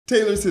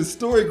Taylor's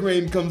historic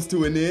reign comes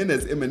to an end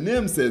as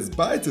Eminem says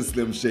bye to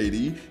Slim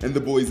Shady, and the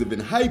boys of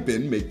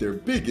ENHYPEN make their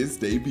biggest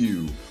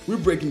debut. We're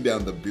breaking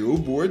down the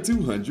Billboard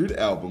 200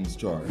 albums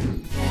chart.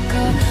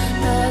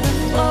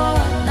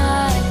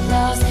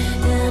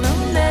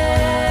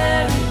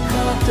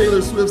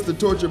 Taylor Swift's The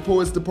Torture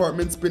Poets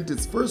department spent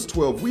its first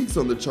 12 weeks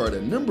on the chart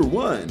at number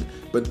 1,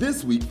 but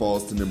this week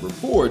falls to number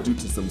 4 due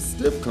to some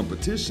stiff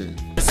competition.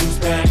 Guess who's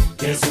back?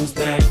 Guess who's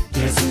back?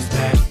 Guess who's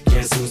back?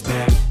 Guess who's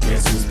back?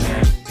 Guess who's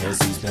back?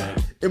 Guess who's back?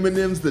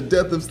 Eminem's The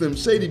Death of Slim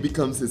Shady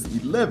becomes his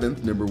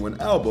 11th number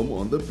 1 album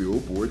on the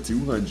Billboard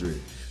 200.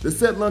 The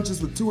set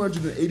launches with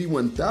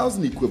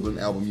 281,000 equivalent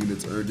album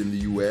units earned in the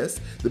US,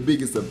 the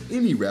biggest of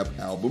any rap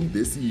album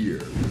this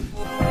year.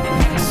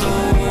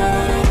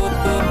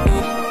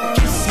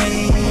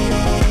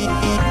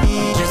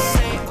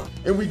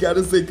 And we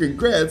gotta say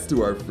congrats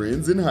to our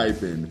friends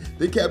ENHYPEN.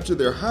 They captured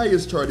their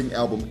highest charting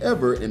album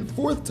ever and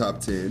 4th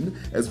top 10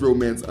 as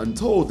Romance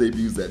UNTOLD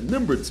debuts at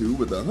number 2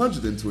 with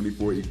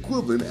 124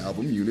 equivalent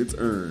album units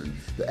earned,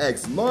 the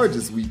act's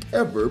largest week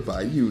ever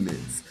by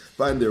units.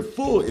 Find their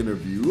full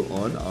interview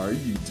on our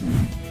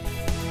YouTube.